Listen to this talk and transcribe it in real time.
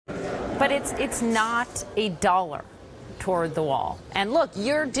But it's not a dollar toward the wall. And look,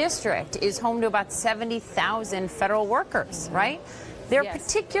 your district is home to about 70,000 federal workers, right? They're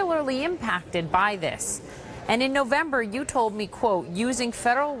particularly impacted by this. And in November, you told me, quote, using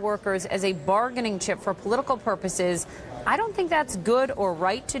federal workers as a bargaining chip for political purposes, I don't think that's good or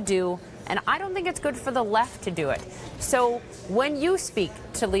right to do, and I don't think it's good for the left to do it. So when you speak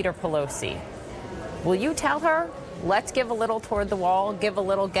to Leader Pelosi, will you tell her, let's give a little toward the wall, give a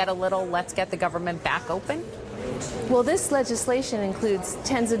little, get a little, let's get the government back open? Well, this legislation includes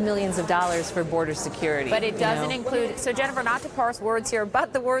tens of millions of dollars for border security. But it doesn't include, so Jennifer, not to parse words here,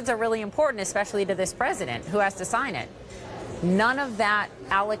 but the words are really important, especially to this president who has to sign it. None of that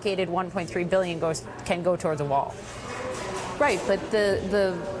allocated $1.3 billion can go towards a wall. Right, but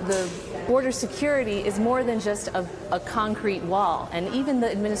the border security is more than just a concrete wall. And even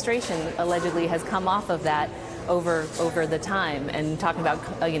the administration allegedly has come off of that over the time and talking about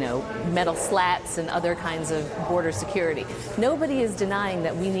metal slats and other kinds of border security. Nobody is denying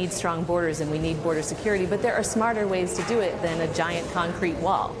that we need strong borders and we need border security, but there are smarter ways to do it than a giant concrete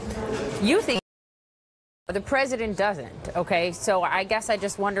wall. You think the president doesn't, okay? So I guess I'm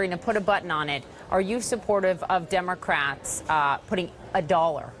just wondering, to put a button on it, are you supportive of Democrats putting a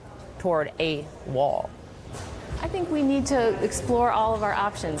dollar toward a wall? I think we need to explore all of our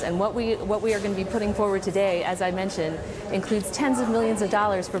options, and what we are going to be putting forward today, as I mentioned, includes tens of millions of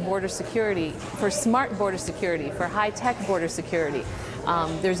dollars for border security, for smart border security, for high-tech border security.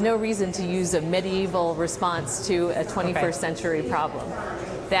 There's no reason to use a medieval response to a 21st century problem.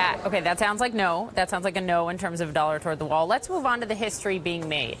 That sounds like no. That sounds like a no in terms of a dollar toward the wall. Let's move on to the history being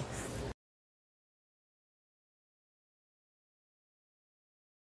made.